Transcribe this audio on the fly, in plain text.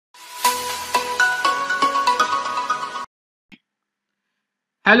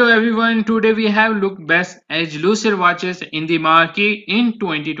Hello everyone, today we have looked best Agelocer watches in the market in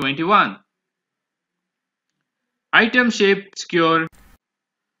 2021. Item shape skewer,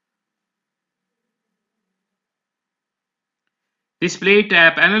 display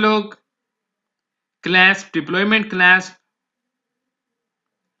tab analog, clasp deployment clasp,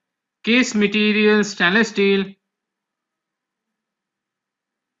 case material stainless steel,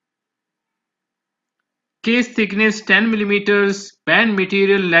 case thickness 10 millimeters, band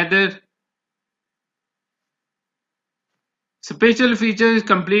material leather, special features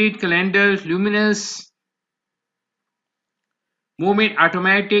complete calendar, luminous, movement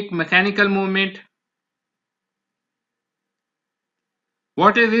automatic, mechanical movement,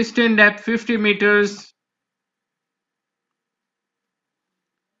 water resistant depth 50 meters,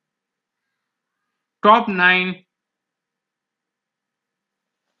 top 9,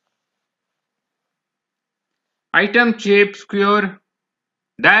 item shape skewer,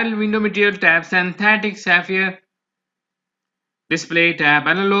 dial window material tab synthetic sapphire, display tab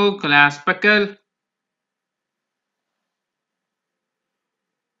analog glass buckle,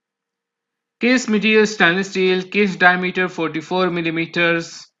 case material stainless steel, case diameter 44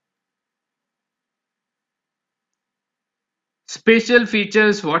 millimeters, special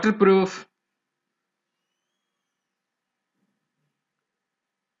features waterproof,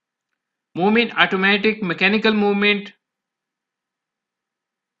 movement automatic mechanical movement,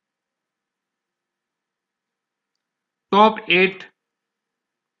 top 8,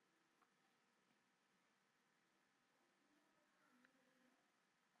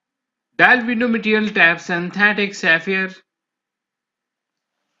 dial window material tab synthetic sapphire,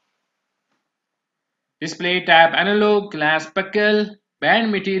 display tab analog glass buckle,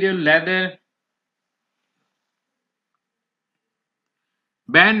 band material leather,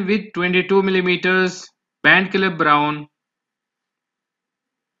 band width 22 millimeters, band color brown,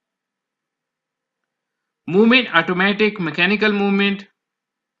 movement automatic mechanical movement,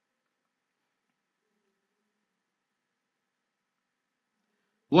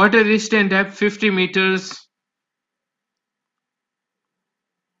 water resistant depth 50 meters,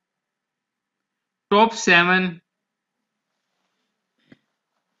 top 7,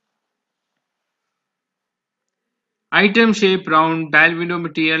 item shape round, dial window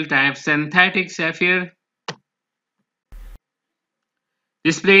material type synthetic sapphire,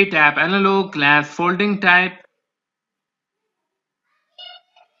 display tab analog glass folding type,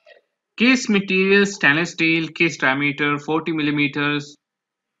 case material stainless steel, case diameter 40 millimeters,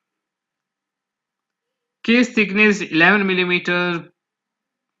 case thickness 11 millimeters,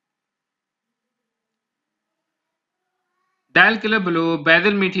 dial color below,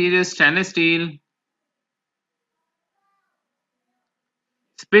 bezel material stainless steel,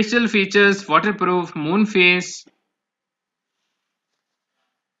 special features waterproof, moon face,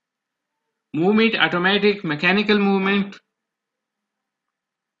 movement automatic mechanical movement,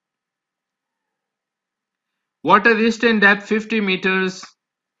 water resistant depth 50 meters,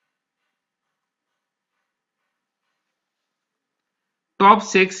 top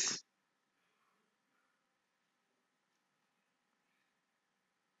 6,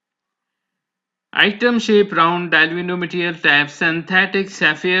 item shape round, dial window material type synthetic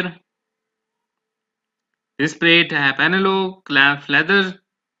sapphire, display tab analog glass leather,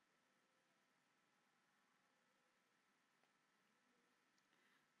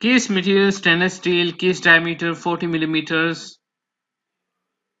 case material stainless steel, case diameter 40 millimeters,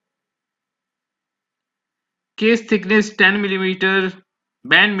 case thickness 10 millimeters,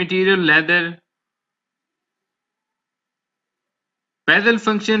 band material leather, bezel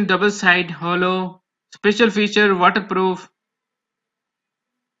function double side hollow, special feature waterproof,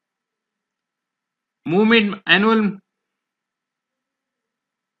 movement annual,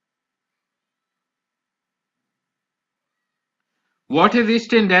 water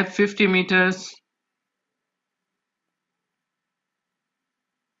resistant depth 50 meters,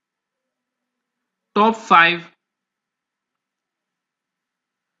 top 5,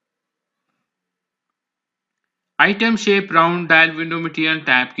 item shape round, dial window material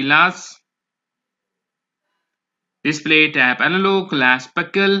type glass, display tab analog glass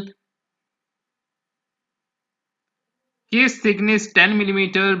buckle, case thickness 10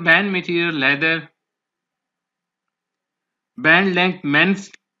 millimeter, band material leather, band length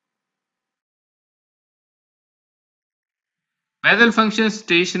men's, bezel function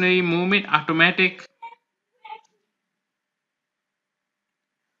stationary, movement automatic,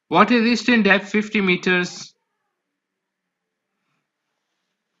 water resistant depth 50 meters,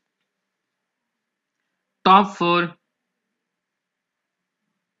 top 4,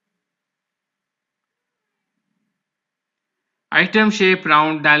 Item shape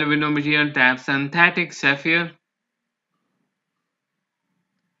round dial window material tab synthetic sapphire.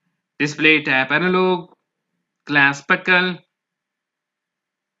 Display tab analog glass buckle.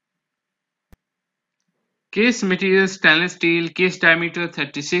 Case material stainless steel. Case diameter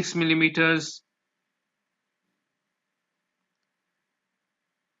 36 millimeters.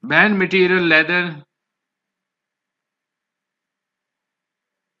 Band material leather.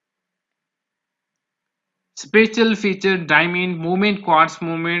 Special feature diamond movement quartz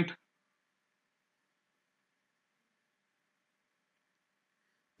movement.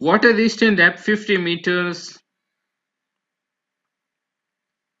 Water resistant depth 50 meters.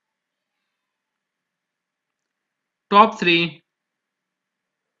 Top 3.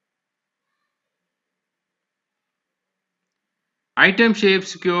 Item shape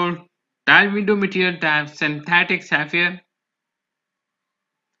secure. Dial window material tab synthetic sapphire.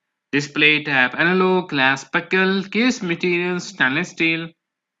 Display tab analog glass buckle. Case material stainless steel.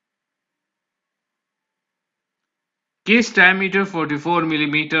 Case diameter 44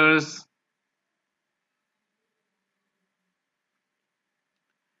 millimeters.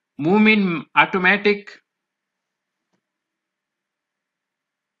 Movement automatic.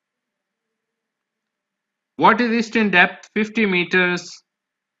 Water resistant depth 50 meters.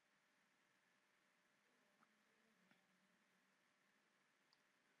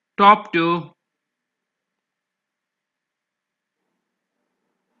 Top 2.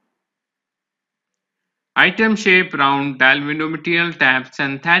 Item shape round dial window material tab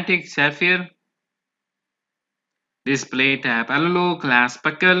synthetic sapphire. Display tab analog glass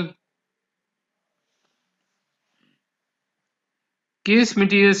buckle. Case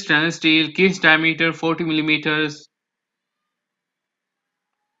material stainless steel. Case diameter 40 millimeters.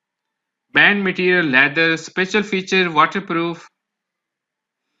 Band material leather. Special feature waterproof.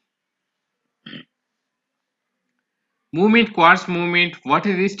 Movement quartz movement. Water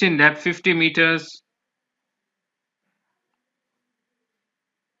resistant depth 50 meters.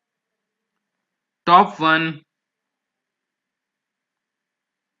 Top 1.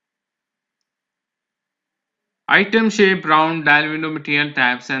 Item shape round dial window material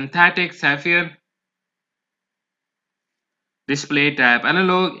tab synthetic sapphire. Display tab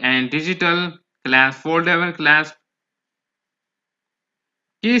analog and digital. Glass foldable clasp.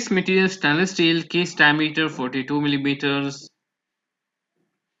 Case material stainless steel. Case diameter 42 millimeters.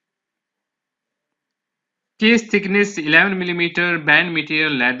 Case thickness 11 millimeter. Band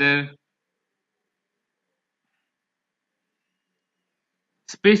material leather.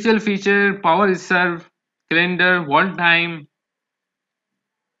 Special feature power reserve. Calendar wall time.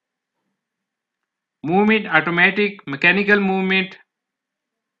 Movement automatic. Mechanical movement.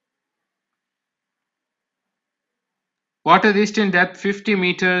 Water resistant depth 50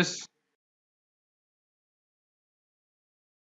 meters.